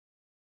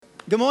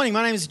Good morning.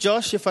 My name is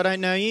Josh, if I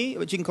don't know you,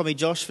 but you can call me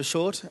Josh for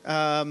short.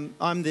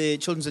 I'm the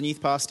children's and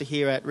youth pastor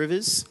here at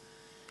Rivers,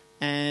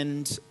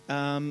 and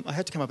I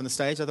had to come up on the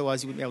stage,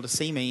 otherwise you wouldn't be able to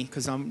see me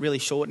because I'm really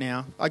short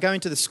now. I go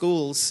into the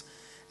schools,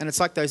 and it's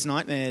like those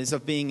nightmares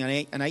of being an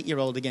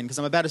 8-year-old again, because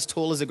I'm about as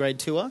tall as a grade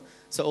 2er,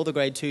 so all the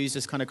grade 2s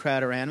just kind of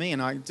crowd around me, and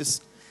at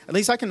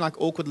least I can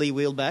awkwardly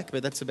wheel back,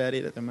 but that's about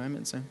it at the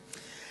moment. So,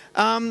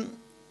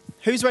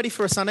 who's ready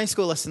for a Sunday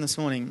school lesson this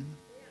morning?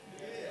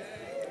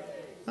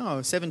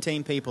 Oh,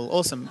 17 people.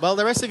 Awesome. Well,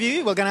 the rest of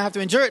you, we're going to have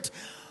to endure it.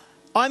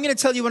 I'm going to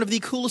tell you one of the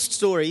coolest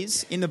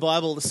stories in the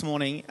Bible this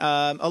morning.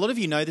 A lot of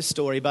you know this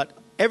story, but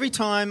every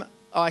time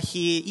I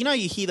hear,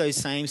 you hear those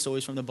same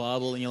stories from the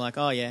Bible and you're like,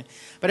 oh yeah.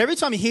 But every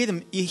time you hear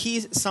them, you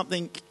hear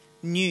something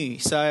new.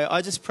 So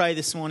I just pray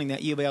this morning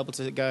that you'll be able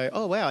to go,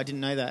 oh wow, I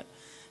didn't know that.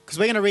 Because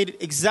we're going to read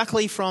it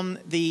exactly from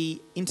the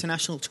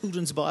International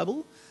Children's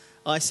Bible,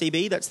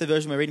 ICB. That's the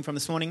version we're reading from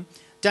this morning.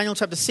 Daniel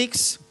chapter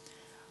 6.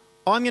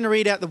 I'm going to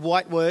read out the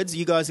white words.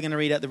 You guys are going to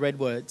read out the red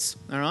words.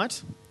 All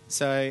right?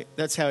 So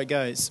that's how it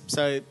goes.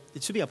 So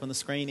it should be up on the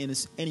screen in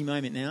any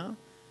moment now.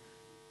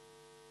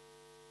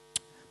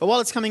 But while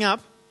it's coming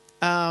up,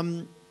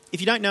 if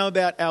you don't know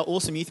about our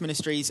awesome youth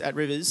ministries at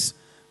Rivers,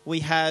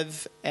 we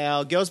have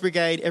our Girls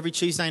Brigade every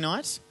Tuesday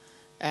night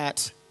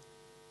at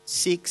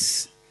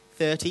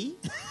 6:30.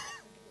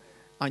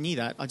 I knew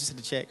that. I just had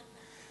to check.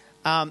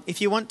 If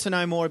you want to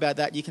know more about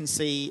that, you can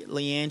see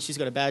Leanne. She's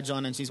got a badge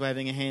on and she's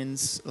waving her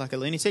hands like a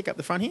lunatic up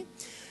the front here.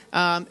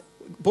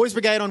 Boys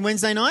Brigade on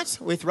Wednesday night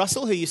with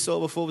Russell, who you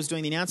saw before was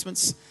doing the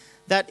announcements.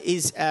 That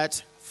is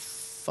at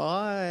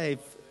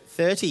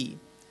 5:30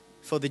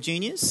 for the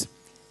juniors.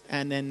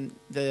 And then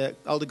the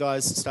older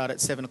guys start at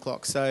 7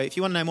 o'clock. So if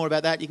you want to know more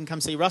about that, you can come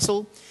see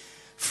Russell.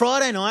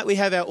 Friday night, we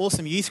have our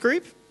awesome youth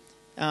group.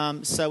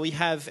 So we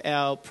have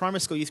our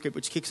primary school youth group,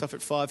 which kicks off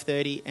at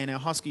 5:30, and our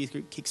high school youth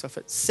group kicks off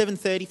at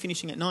 7:30,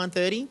 finishing at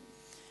 9:30.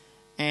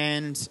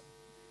 And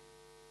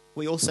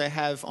we also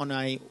have on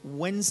a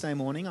Wednesday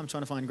morning, I'm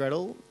trying to find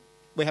Gretel,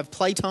 we have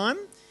playtime,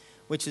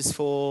 which is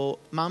for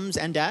mums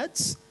and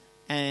dads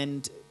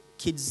and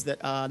kids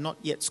that are not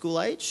yet school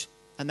age,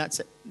 and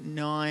that's at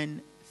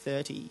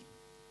 9:30.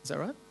 Is that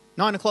right?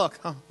 9 o'clock.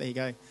 Oh, there you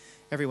go.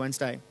 Every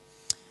Wednesday.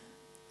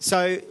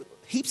 So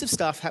heaps of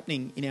stuff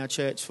happening in our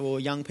church for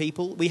young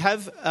people. We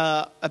have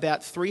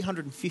about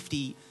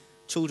 350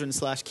 children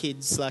 /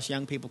 kids /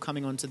 young people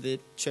coming onto the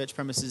church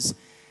premises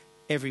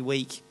every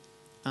week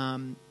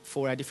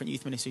for our different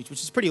youth ministries,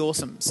 which is pretty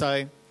awesome.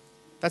 So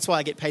that's why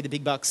I get paid the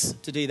big bucks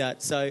to do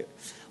that. So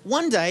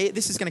one day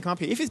this is going to come up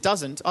here. If it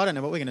doesn't, I don't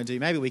know what we're going to do.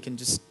 Maybe we can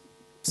just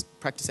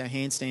practice our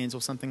handstands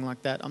or something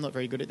like that. I'm not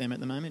very good at them at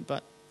the moment,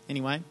 but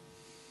anyway.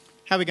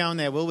 How are we going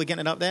there, Will? We're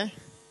getting it up there?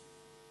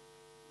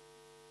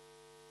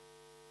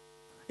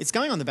 It's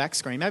going on the back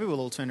screen. Maybe we'll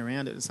all turn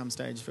around it at some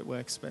stage if it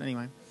works. But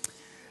anyway.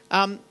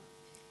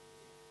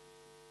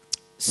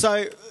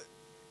 So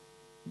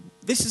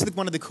this is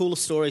one of the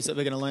coolest stories that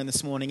we're going to learn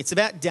this morning. It's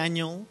about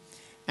Daniel,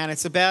 and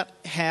it's about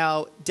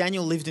how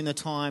Daniel lived in a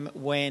time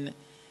when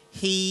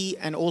he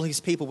and all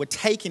his people were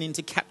taken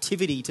into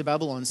captivity to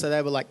Babylon. So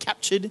they were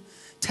captured,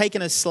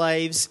 taken as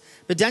slaves.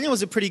 But Daniel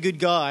was a pretty good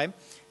guy,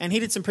 and he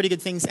did some pretty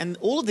good things. And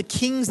all of the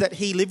kings that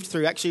he lived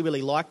through actually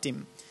really liked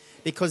him,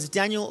 because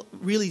Daniel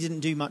really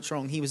didn't do much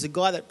wrong. He was a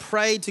guy that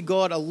prayed to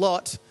God a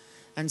lot,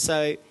 and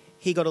so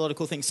he got a lot of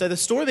cool things. So the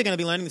story we're going to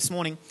be learning this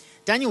morning,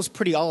 Daniel's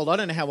pretty old. I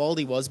don't know how old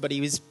he was, but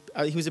he was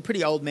a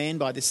pretty old man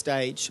by this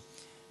stage.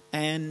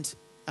 And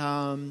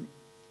it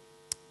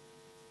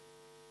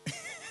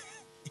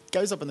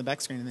goes up on the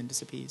back screen and then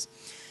disappears.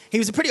 He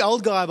was a pretty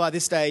old guy by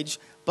this stage,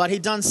 but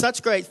he'd done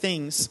such great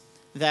things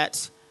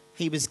that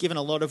he was given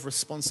a lot of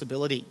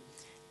responsibility.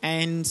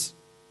 And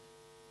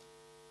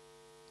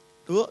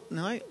oh,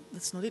 no,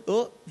 that's not it.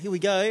 Oh, here we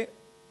go.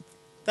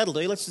 That'll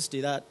do. Let's just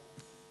do that.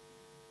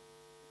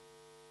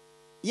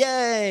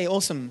 Yay,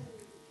 awesome.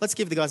 Let's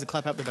give the guys a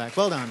clap up the back.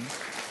 Well done.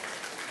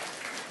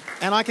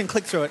 And I can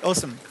click through it.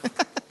 Awesome.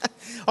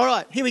 All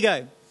right, here we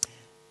go.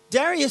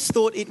 Darius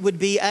thought it would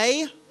be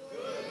a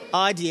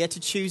idea to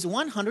choose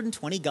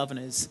 120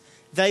 governors.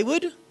 They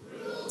would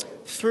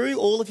through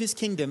all of his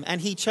kingdom,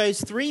 and he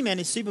chose 3 men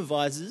as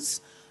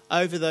supervisors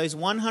over those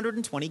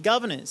 120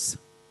 governors.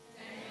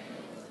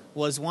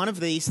 Was one of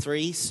these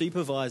 3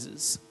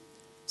 supervisors.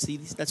 See,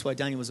 that's why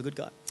Daniel was a good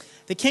guy.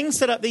 The king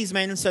set up these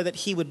men so that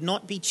he would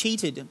not be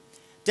cheated.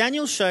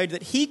 Daniel showed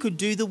that he could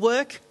do the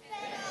work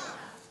better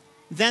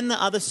than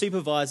the other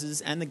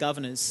supervisors and the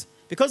governors.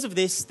 Because of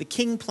this, the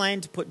king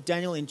planned to put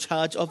Daniel in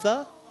charge of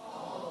the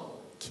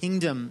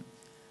kingdom.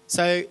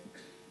 So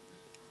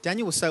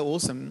Daniel was so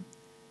awesome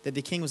that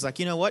the king was like,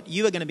 you know what?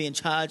 You are going to be in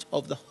charge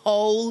of the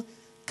whole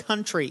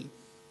country.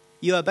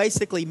 You are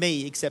basically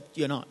me, except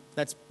you're not.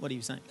 That's what he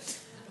was saying.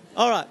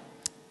 All right.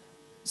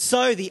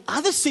 So the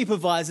other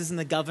supervisors and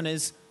the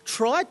governors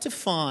tried to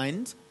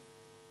find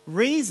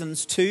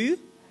reasons to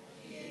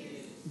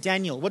accuse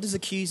Daniel. What does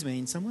accuse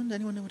mean?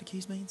 Anyone know what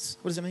accuse means?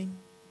 What does it mean?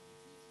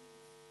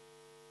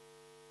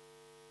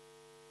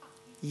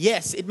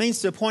 Yes, it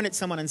means to point at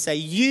someone and say,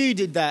 you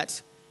did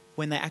that,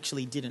 when they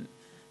actually didn't.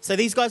 So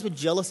these guys were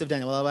jealous of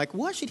Daniel. They were like,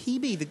 why should he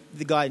be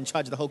the guy in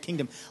charge of the whole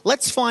kingdom?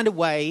 Let's find a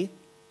way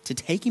to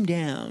take him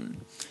down.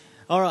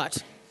 All right.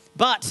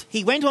 But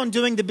he went on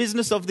doing the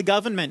business of the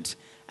government,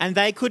 and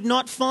they could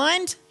not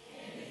find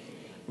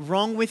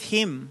wrong with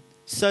him.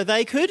 So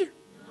they could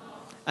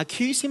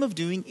accuse him of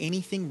doing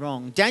anything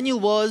wrong. Daniel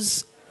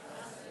was...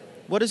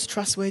 What does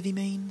trustworthy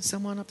mean?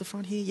 Someone up the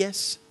front here?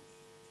 Yes?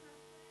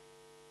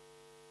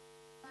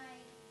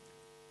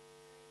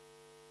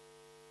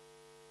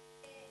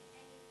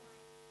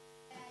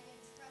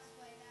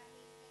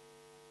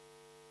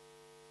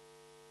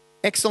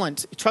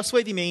 Excellent.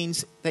 Trustworthy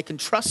means they can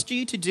trust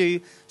you to do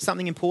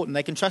something important.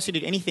 They can trust you to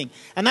do anything.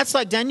 And that's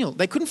like Daniel.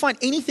 They couldn't find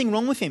anything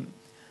wrong with him.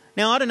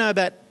 Now, I don't know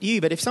about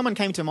you, but if someone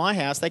came to my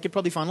house, they could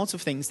probably find lots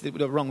of things that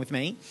were wrong with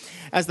me,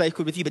 as they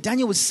could with you. But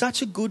Daniel was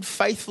such a good,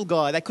 faithful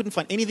guy. They couldn't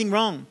find anything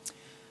wrong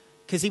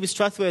because he was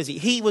trustworthy.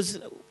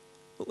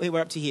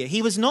 We're up to here.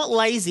 He was not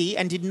lazy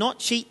and did not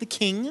cheat the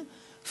king.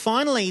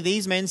 Finally,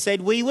 these men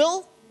said, we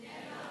will never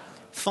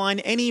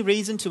find any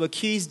reason to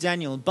accuse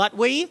Daniel, but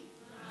we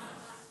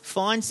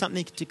find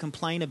something to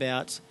complain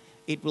about.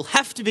 It will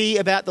have to be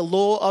about the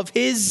law of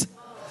his...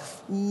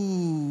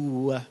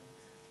 Ooh.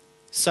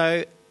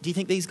 So, do you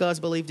think these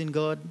guys believed in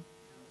God?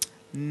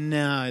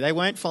 No, they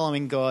weren't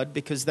following God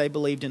because they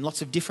believed in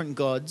lots of different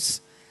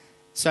gods.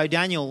 So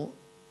Daniel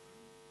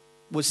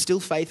was still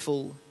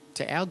faithful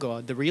to our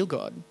God, the real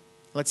God.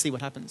 Let's see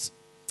what happens.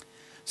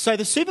 So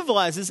the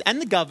supervisors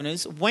and the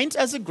governors went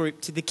as a group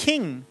to the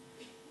king.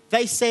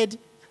 They said,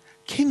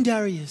 King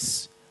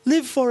Darius,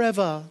 live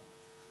forever.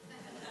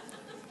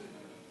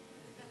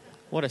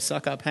 What a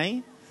suck up,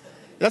 hey?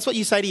 That's what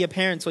you say to your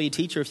parents or your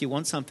teacher if you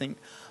want something.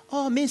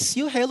 Oh, miss,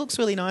 your hair looks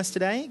really nice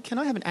today. Can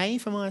I have an A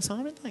for my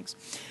assignment? Thanks.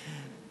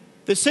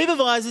 The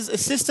supervisors,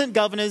 assistant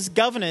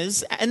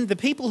governors, and the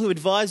people who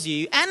advise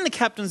you and the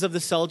captains of the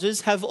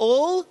soldiers have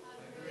all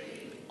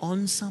agreed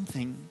on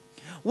something.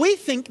 We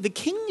think the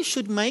king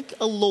should make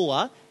a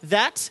law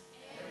that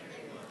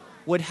everyone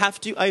would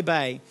have to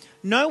obey.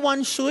 No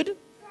one should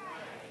pray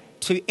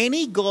to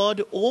any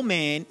god or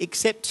man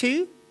except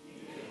to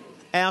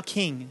our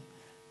king.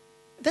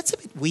 That's a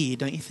bit weird,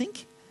 don't you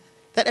think?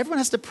 That everyone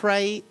has to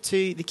pray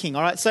to the king.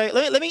 All right, so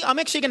I'm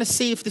actually going to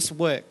see if this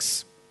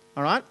works.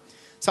 All right?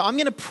 So I'm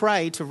going to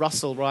pray to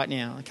Russell right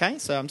now, okay?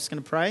 So I'm just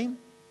going to pray.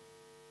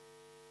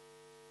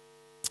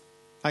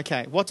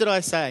 Okay, what did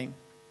I say?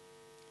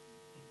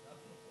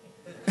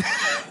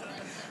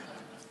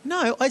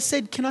 No, I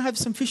said, can I have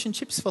some fish and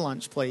chips for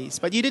lunch, please?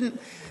 But you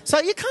didn't. So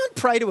you can't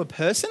pray to a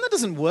person. That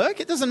doesn't work.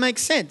 It doesn't make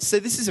sense. So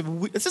this is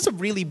a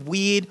really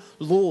weird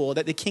law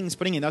that the king's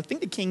putting in. I think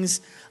the king's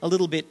a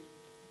little bit...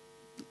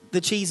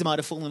 The cheese might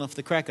have fallen off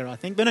the cracker, I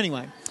think. But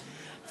anyway,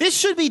 this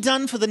should be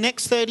done for the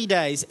next 30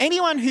 days.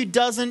 Anyone who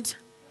doesn't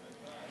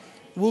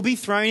will be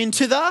thrown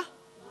into the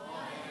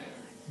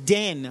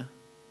den.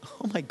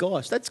 Oh my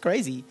gosh, that's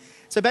crazy.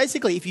 So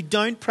basically, if you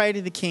don't pray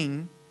to the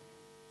king,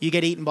 you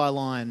get eaten by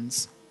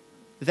lions.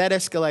 That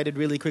escalated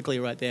really quickly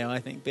right there, I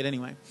think. But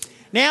anyway.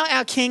 Now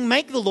our king,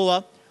 make the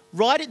law,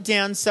 write it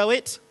down so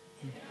it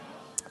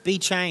be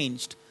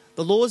changed.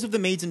 The laws of the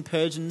Medes and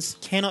Persians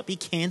cannot be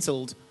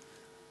cancelled.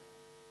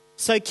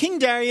 So King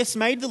Darius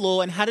made the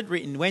law and had it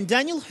written. When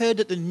Daniel heard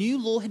that the new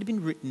law had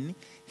been written,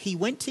 he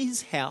went to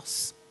his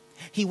house.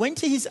 He went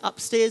to his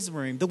upstairs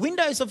room. The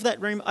windows of that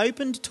room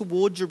opened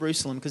toward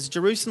Jerusalem because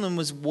Jerusalem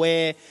was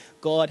where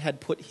God had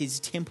put his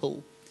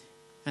temple.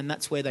 And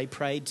that's where they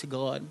prayed to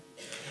God.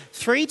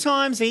 3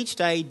 times each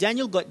day,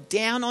 Daniel got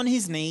down on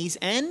his knees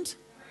and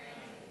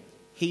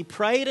he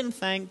prayed and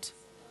thanked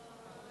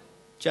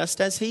just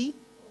as he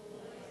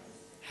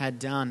had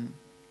done.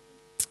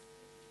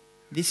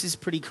 This is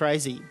pretty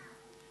crazy.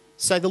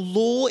 So the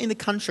law in the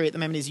country at the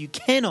moment is you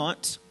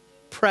cannot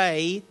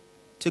pray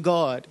to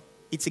God.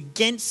 It's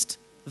against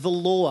the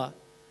law.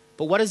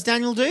 But what does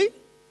Daniel do?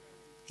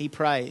 He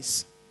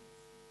prays.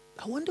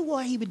 I wonder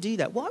why he would do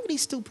that. Why would he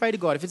still pray to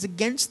God? If it's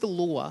against the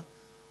law,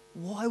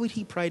 why would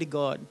he pray to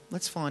God?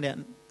 Let's find out.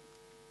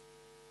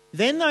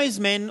 Then those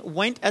men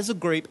went as a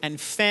group and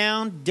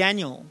found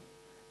Daniel.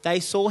 They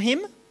saw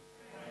him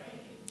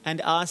and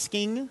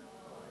asking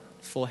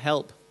for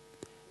help.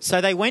 So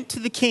they went to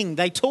the king.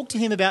 They talked to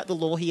him about the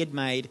law he had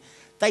made.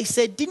 They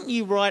said, didn't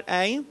you write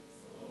a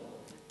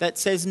that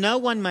says no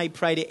one may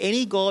pray to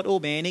any god or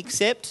man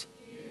except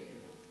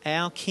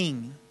our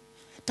king?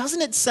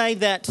 Doesn't it say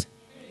that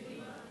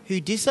who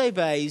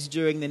disobeys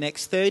during the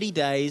next 30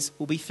 days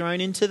will be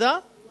thrown into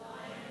the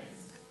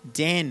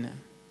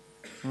den?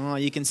 Oh,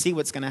 you can see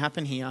what's going to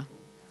happen here.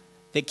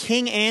 The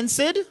king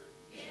answered,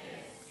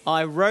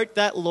 I wrote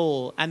that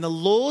law, and the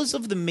laws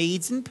of the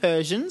Medes and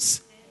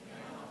Persians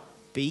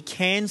be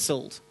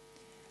cancelled.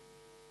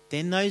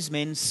 Then those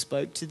men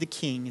spoke to the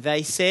king.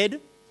 They said,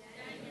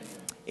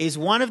 is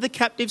one of the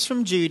captives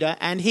from Judah,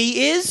 and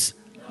he is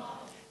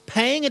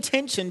paying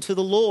attention to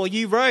the law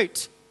you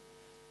wrote.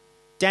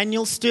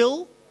 Daniel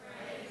still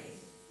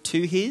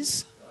to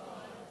his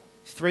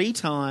 3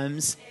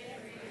 times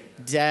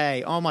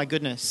day. Oh my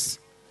goodness.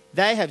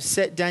 They have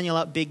set Daniel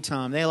up big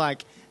time. They're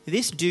like,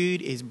 this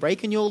dude is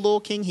breaking your law,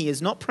 king. He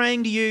is not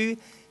praying to you.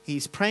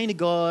 He's praying to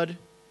God.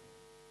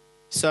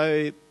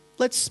 So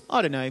let's,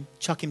 I don't know,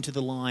 chuck him to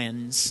the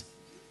lions.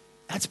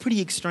 That's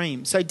pretty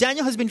extreme. So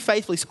Daniel has been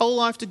faithful his whole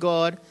life to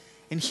God.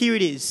 And here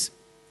it is,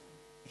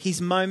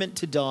 his moment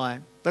to die.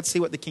 Let's see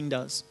what the king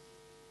does.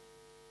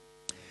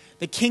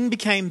 The king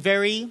became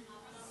very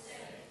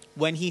upset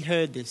when he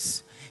heard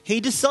this.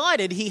 He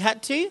decided he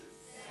had to save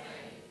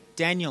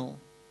Daniel.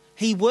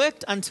 He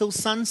worked until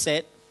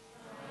sunset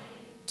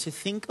to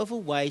think of a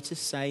way to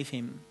save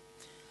him.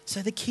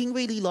 So the king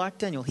really liked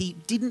Daniel. He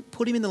didn't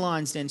put him in the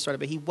lion's den straight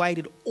away. He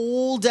waited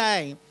all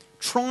day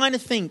trying to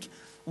think,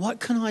 what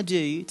can I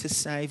do to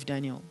save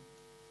Daniel?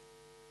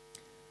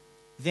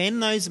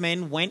 Then those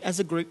men went as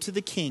a group to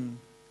the king.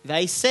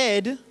 They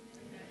said,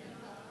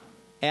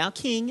 our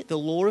king, the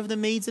law of the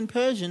Medes and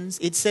Persians,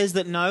 it says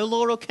that no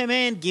law or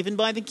command given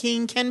by the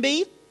king can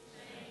be.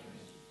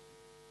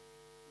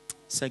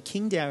 So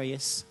King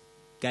Darius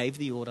gave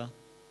the order.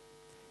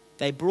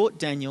 They brought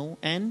Daniel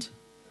and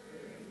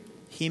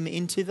him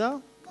into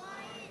the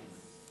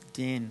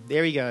den.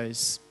 There he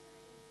goes.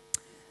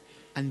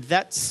 And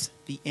that's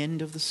the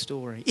end of the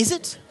story. Is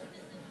it?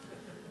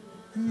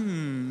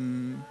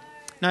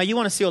 No, you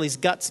want to see all his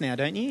guts now,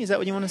 don't you? Is that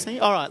what you want to see?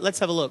 All right, let's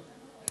have a look.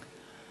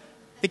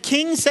 The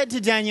king said to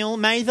Daniel,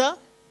 may the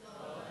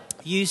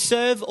you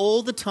serve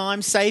all the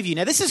time save you.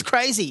 Now, this is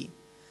crazy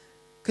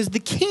because the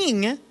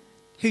king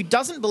who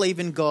doesn't believe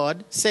in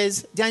God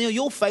says, Daniel,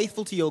 you're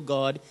faithful to your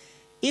God.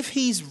 If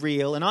he's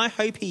real, and I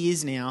hope he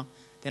is now,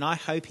 then I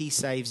hope he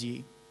saves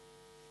you.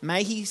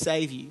 May he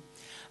save you.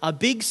 A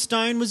big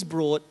stone was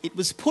brought. It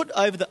was put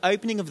over the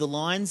opening of the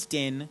lion's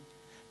den.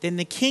 Then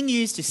the king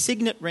used his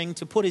signet ring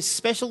to put his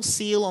special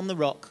seal on the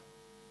rock.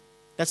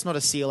 That's not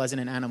a seal as in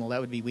an animal.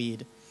 That would be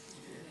weird.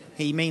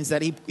 He means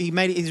that he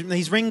made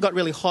his ring got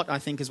really hot, I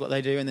think is what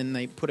they do, and then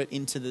they put it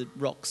into the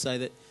rock so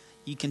that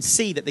you can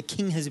see that the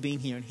king has been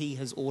here and he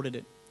has ordered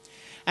it.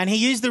 And he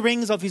used the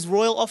rings of his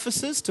royal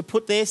officers to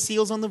put their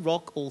seals on the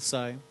rock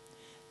also.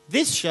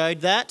 This showed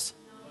that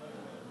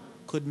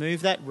could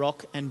move that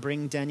rock and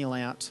bring Daniel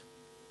out.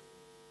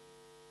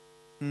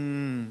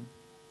 Then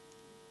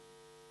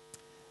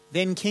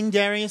King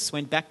Darius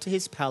went back to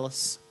his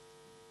palace.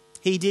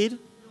 He did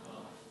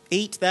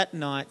eat that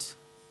night.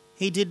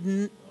 He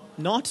did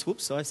not,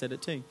 whoops, I said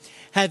it too,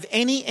 have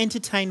any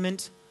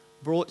entertainment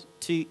brought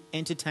to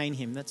entertain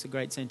him. That's a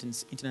great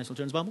sentence, International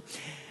Children's Bible.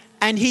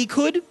 And he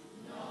could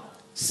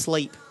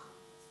sleep.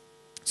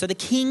 So the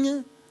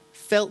king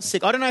felt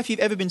sick. I don't know if you've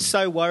ever been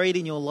so worried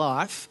in your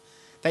life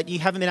that you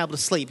haven't been able to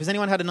sleep. Has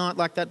anyone had a night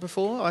like that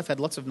before? I've had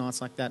lots of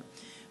nights like that,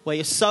 where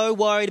you're so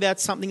worried about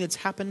something that's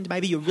happened.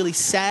 Maybe you're really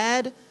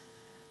sad.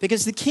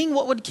 Because the king,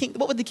 what would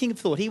the king have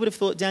thought? He would have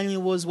thought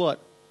Daniel was what?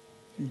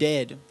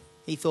 Dead.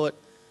 He thought,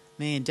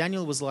 man,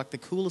 Daniel was like the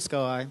coolest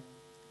guy,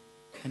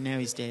 and now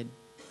he's dead.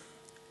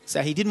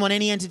 So he didn't want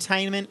any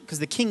entertainment, because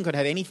the king could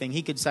have anything.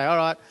 He could say, all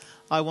right,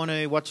 I want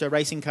to watch a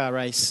racing car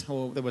race.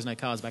 Or there was no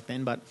cars back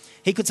then, but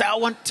he could say, I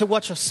want to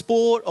watch a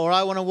sport, or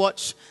I want to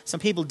watch some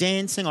people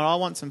dancing, or I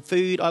want some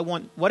food. I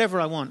want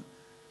whatever I want.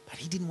 But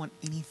he didn't want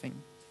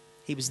anything.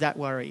 He was that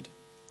worried.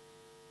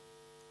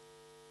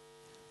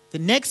 The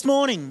next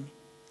morning,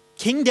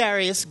 King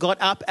Darius got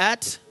up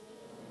at...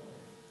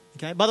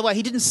 Okay, by the way,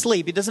 he didn't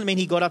sleep. It doesn't mean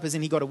he got up as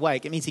in he got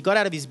awake. It means he got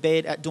out of his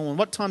bed at dawn.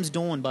 What time's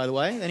dawn, by the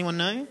way? Anyone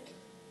know?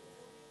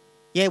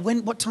 Yeah,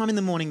 what time in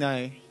the morning,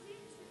 though?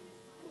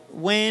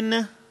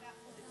 When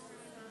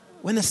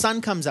the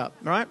sun comes up,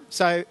 right?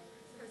 So,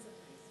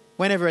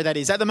 whenever that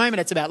is. At the moment,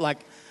 it's about like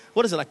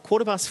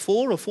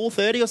 4:15 or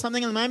 4:30 or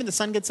something at the moment. The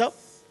sun gets up.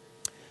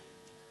 A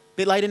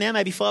bit later now,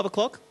 maybe 5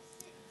 o'clock.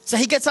 So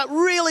he gets up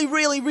really,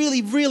 really,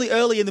 really, really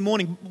early in the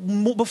morning,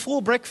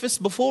 before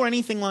breakfast, before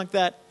anything like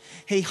that.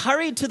 He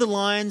hurried to the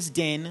lion's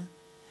den.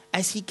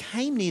 As he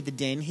came near the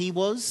den, he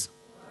was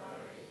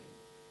worried,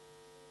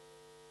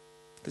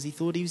 because he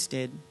thought he was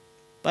dead.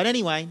 But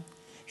anyway,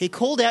 he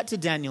called out to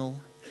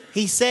Daniel.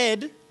 He said,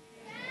 Daniel,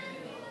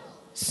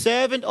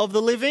 servant of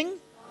the living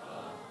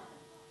God,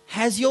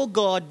 has your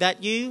God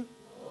that you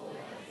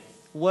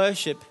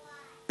worship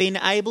been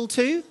able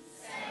to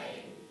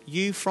save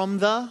you from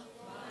the...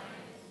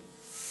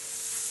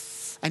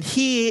 And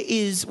here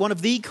is one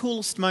of the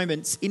coolest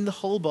moments in the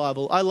whole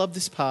Bible. I love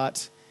this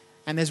part.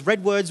 And there's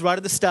red words right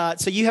at the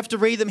start, so you have to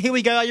read them. Here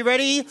we go. Are you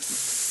ready?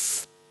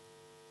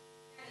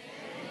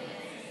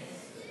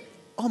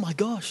 Oh my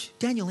gosh.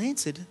 Daniel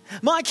answered,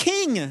 my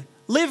king,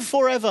 live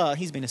forever.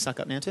 He's been a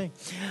suck up now too.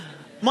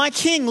 My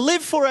king,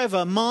 live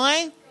forever.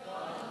 My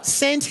God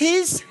sent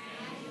his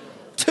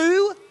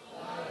to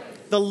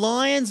the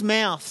lions'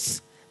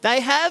 mouths. They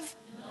have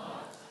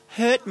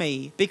hurt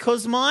me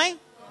because my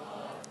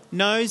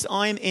knows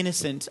I am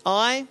innocent.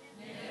 I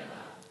never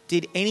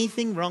did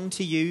anything wrong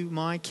to you,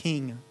 my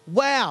king.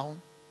 Wow.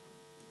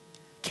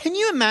 Can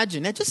you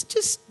imagine? Now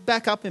just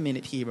back up a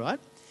minute here, right?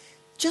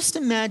 Just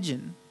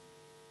imagine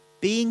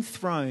being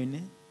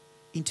thrown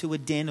into a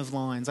den of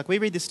lions. Like we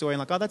read this story and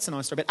like, oh, that's a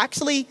nice story. But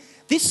actually,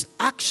 this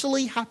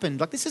actually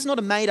happened. Like this is not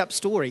a made up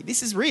story.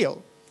 This is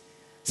real.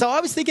 So I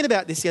was thinking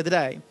about this the other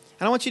day.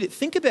 And I want you to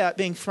think about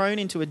being thrown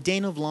into a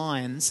den of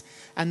lions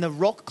and the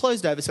rock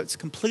closed over so it's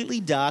completely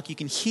dark. You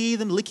can hear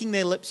them licking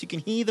their lips. You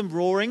can hear them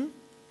roaring.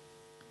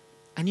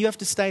 And you have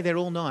to stay there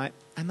all night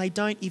and they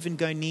don't even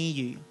go near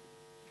you.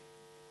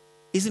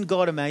 Isn't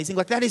God amazing?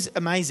 Like, that is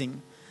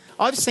amazing.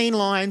 I've seen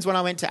lions when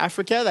I went to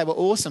Africa. They were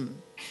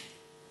awesome.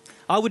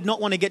 I would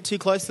not want to get too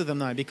close to them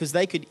though, because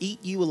they could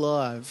eat you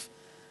alive.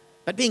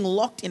 But being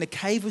locked in a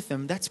cave with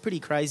them, that's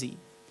pretty crazy.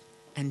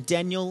 And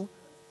Daniel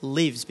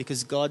lives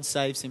because God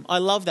saves him. I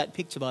love that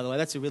picture, by the way.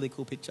 That's a really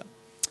cool picture.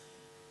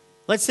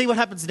 Let's see what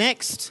happens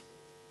next.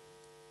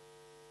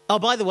 Oh,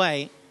 by the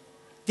way,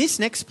 this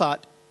next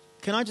part,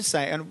 can I just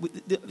say, and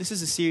this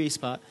is a serious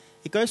part,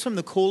 it goes from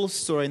the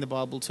coolest story in the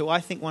Bible to,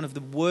 I think, one of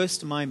the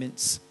worst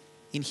moments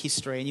in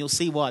history. And you'll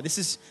see why. This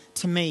is,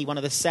 to me, one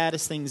of the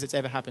saddest things that's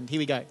ever happened. Here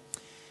we go.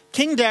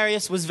 King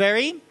Darius was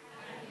very happy.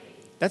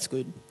 That's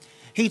good.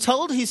 He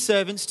told his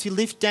servants to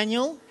lift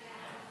Daniel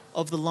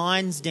of the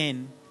lion's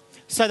den.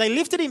 So they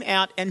lifted him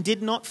out and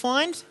did not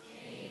find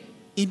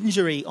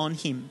injury on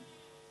him.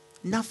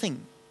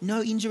 Nothing.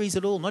 No injuries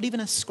at all. Not even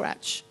a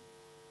scratch.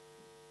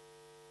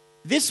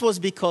 This was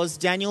because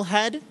Daniel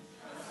had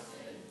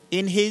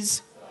in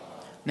his...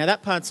 Now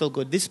that part's all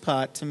good. This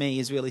part, to me,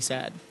 is really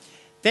sad.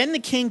 Then the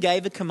king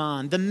gave a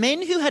command. The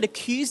men who had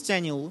accused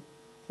Daniel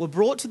were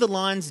brought to the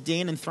lion's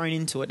den and thrown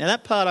into it. Now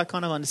that part I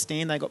kind of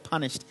understand. They got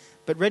punished.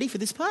 But ready for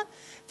this part?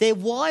 Their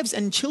wives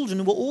and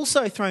children were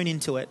also thrown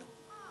into it.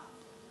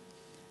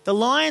 The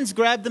lions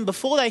grabbed them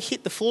before they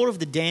hit the floor of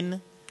the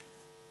den,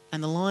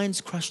 and the lions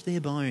crushed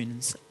their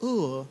bones.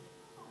 Ooh.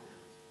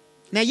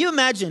 Now you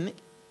imagine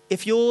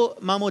if your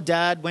mum or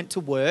dad went to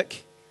work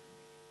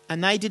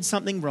and they did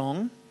something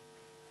wrong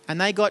and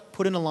they got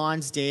put in a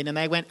lion's den and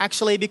they went,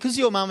 actually, because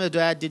your mum or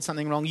dad did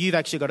something wrong, you've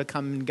actually got to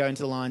come and go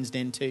into the lion's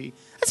den too.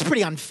 That's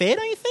pretty unfair,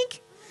 don't you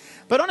think?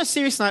 But on a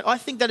serious note, I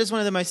think that is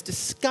one of the most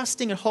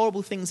disgusting and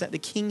horrible things that the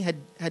king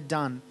had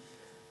done.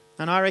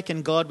 And I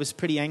reckon God was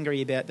pretty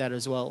angry about that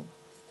as well.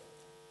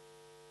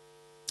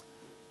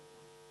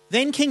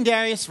 Then King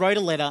Darius wrote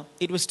a letter.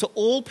 It was to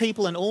all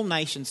people and all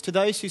nations, to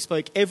those who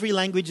spoke every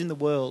language in the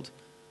world.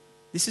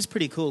 This is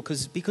pretty cool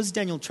because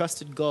Daniel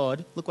trusted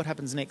God. Look what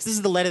happens next. This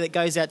is the letter that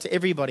goes out to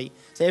everybody.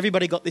 So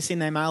everybody got this in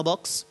their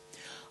mailbox.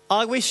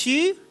 I wish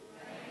you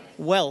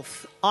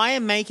wealth. I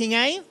am making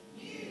a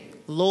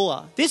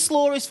law. This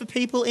law is for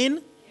people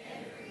in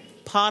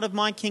part of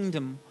my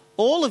kingdom.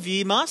 All of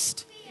you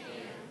must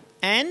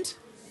and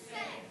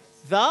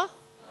the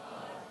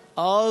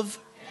of...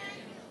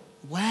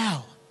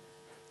 Wow.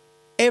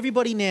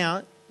 Everybody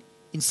now,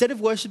 instead of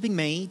worshipping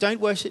me, don't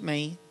worship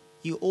me.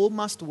 You all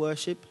must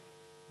worship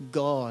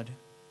God.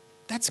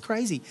 That's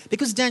crazy.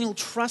 Because Daniel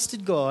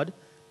trusted God,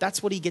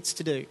 that's what he gets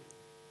to do.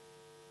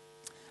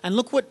 And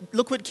look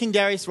what King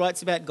Darius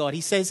writes about God.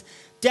 He says,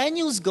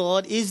 Daniel's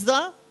God is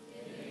the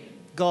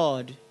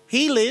God.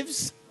 He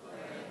lives.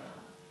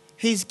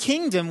 His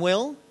kingdom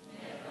will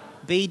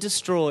be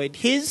destroyed.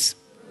 His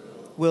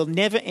will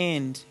never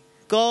end.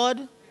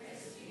 God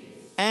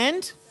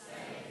and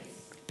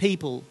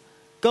people.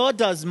 God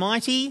does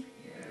mighty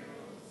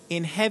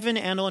in heaven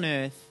and on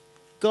earth.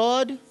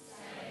 God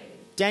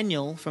saved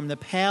Daniel from the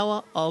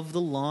power of the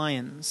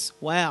lions.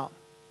 Wow.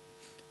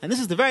 And this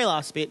is the very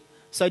last bit.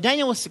 So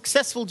Daniel was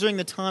successful during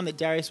the time that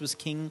Darius was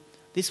king.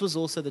 This was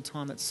also the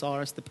time that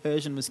Cyrus the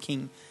Persian was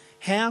king.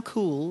 How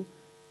cool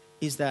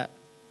is that?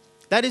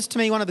 That is, to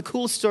me, one of the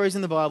coolest stories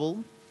in the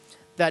Bible,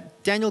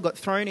 that Daniel got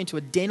thrown into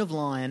a den of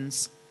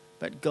lions,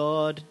 but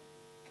God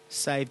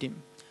saved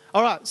him.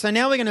 All right, so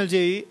now we're going to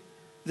do...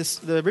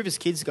 the Rivers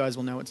Kids guys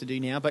will know what to do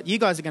now, but you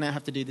guys are going to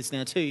have to do this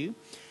now too.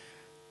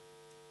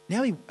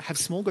 Now we have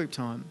small group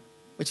time,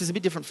 which is a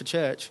bit different for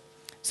church.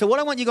 So what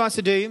I want you guys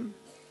to do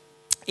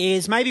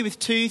is maybe with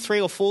 2,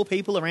 3 or 4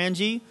 people around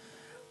you,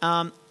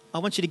 I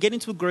want you to get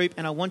into a group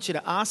and I want you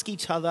to ask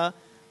each other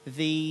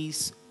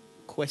these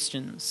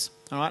questions.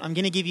 All right, I'm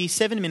going to give you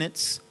 7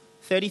 minutes,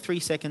 33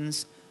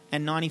 seconds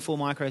and 94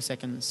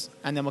 microseconds,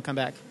 and then we'll come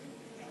back.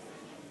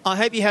 I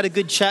hope you had a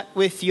good chat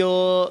with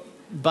your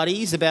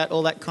buddies about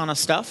all that kind of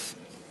stuff.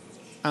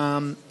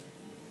 I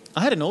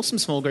had an awesome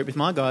small group with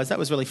my guys. That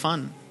was really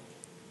fun.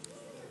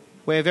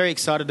 We're very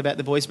excited about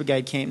the Boys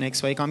Brigade camp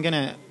next week. I'm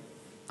gonna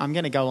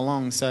go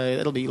along, so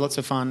it'll be lots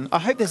of fun. I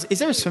hope is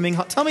there a swimming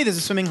hole? Tell me there's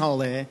a swimming hole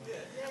there.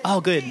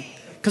 Oh, good.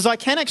 Because I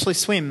can actually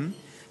swim.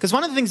 Because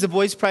one of the things the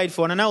boys prayed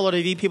for, and I know a lot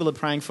of you people are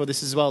praying for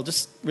this as well,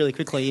 just really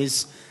quickly,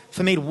 is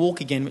for me to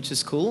walk again, which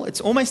is cool.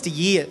 It's almost a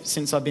year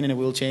since I've been in a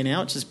wheelchair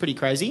now, which is pretty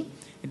crazy.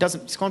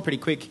 It's gone pretty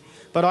quick.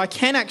 But I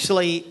can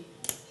actually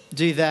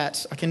do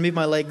that. I can move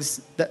my legs.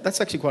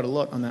 That's actually quite a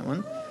lot on that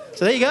one.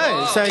 So there you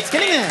go. So it's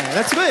getting there.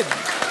 That's good.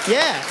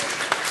 Yeah.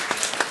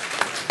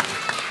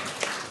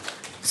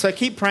 So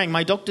keep praying.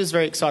 My doctor's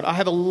very excited. I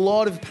have a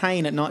lot of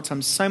pain at night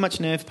time, so much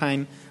nerve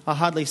pain. I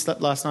hardly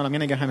slept last night. I'm going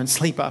to go home and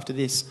sleep after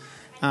this.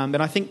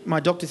 But I think my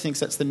doctor thinks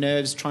that's the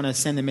nerves trying to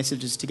send the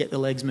messages to get the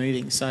legs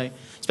moving. So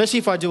especially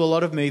if I do a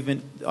lot of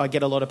movement, I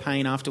get a lot of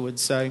pain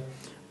afterwards. So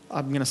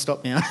I'm going to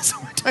stop now so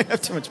I don't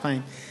have too much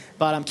pain.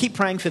 But keep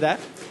praying for that.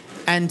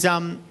 And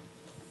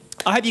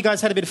I hope you guys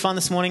had a bit of fun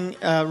this morning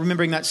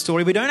remembering that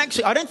story.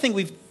 I don't think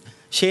we've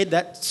shared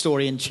that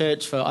story in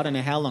church for I don't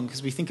know how long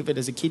because we think of it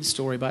as a kid's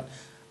story, but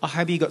I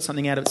hope you got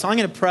something out of it. So I'm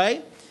going to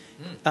pray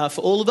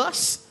for all of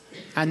us,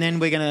 and then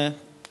we're going to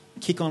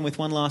kick on with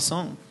one last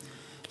song.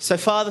 So,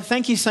 Father,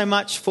 thank you so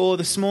much for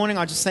this morning.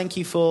 I just thank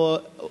you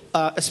for,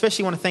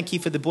 especially want to thank you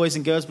for the Boys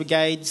and Girls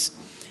Brigades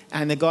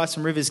and the guys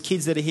from Rivers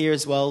Kids that are here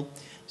as well.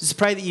 Just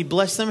pray that you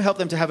bless them, help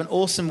them to have an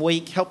awesome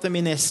week, help them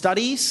in their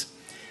studies.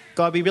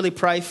 God, we really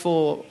pray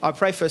for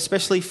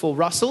especially for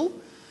Russell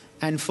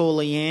and for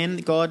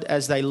Leanne, God,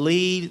 as they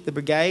lead the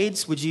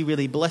brigades. Would you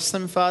really bless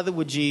them, Father?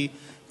 Would you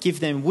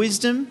give them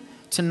wisdom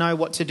to know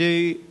what to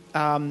do?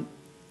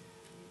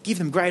 Give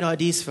them great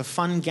ideas for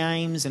fun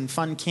games and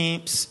fun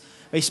camps.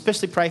 We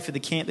especially pray for the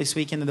camp this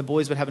weekend that the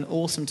boys would have an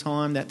awesome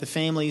time, that the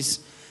families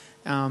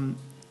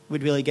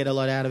would really get a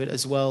lot out of it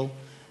as well.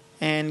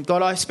 And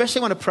God, I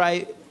especially want to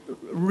pray,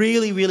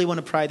 really, really want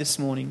to pray this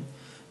morning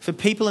for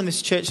people in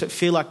this church that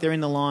feel like they're in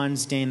the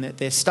lion's den, that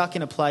they're stuck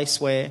in a place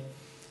where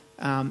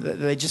that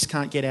they just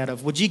can't get out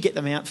of. Would you get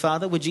them out,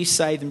 Father? Would you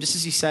save them, just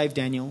as you saved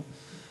Daniel?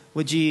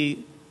 Would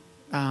you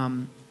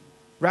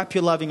wrap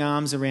your loving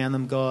arms around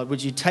them, God?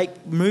 Would you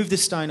move the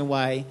stone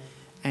away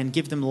and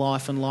give them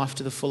life and life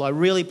to the full? I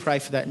really pray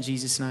for that in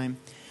Jesus' name.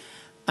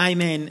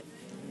 Amen.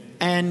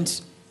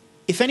 And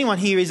if anyone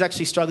here is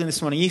actually struggling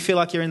this morning, you feel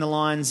like you're in the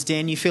lion's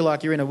den, you feel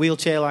like you're in a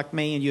wheelchair like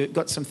me and you've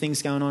got some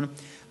things going on,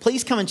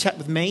 please come and chat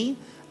with me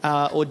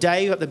or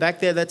Dave up the back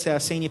there. That's our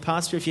senior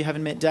pastor. If you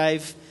haven't met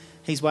Dave,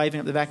 he's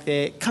waving up the back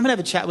there. Come and have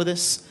a chat with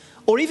us.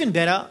 Or even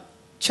better,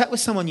 chat with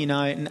someone you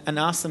know and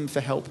ask them for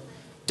help.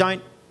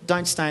 Don't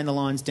stay in the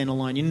lion's den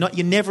alone.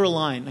 You're never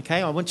alone,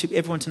 okay? I want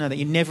everyone to know that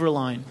you're never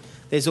alone.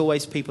 There's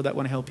always people that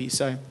want to help you.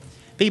 So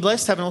be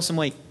blessed. Have an awesome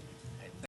week.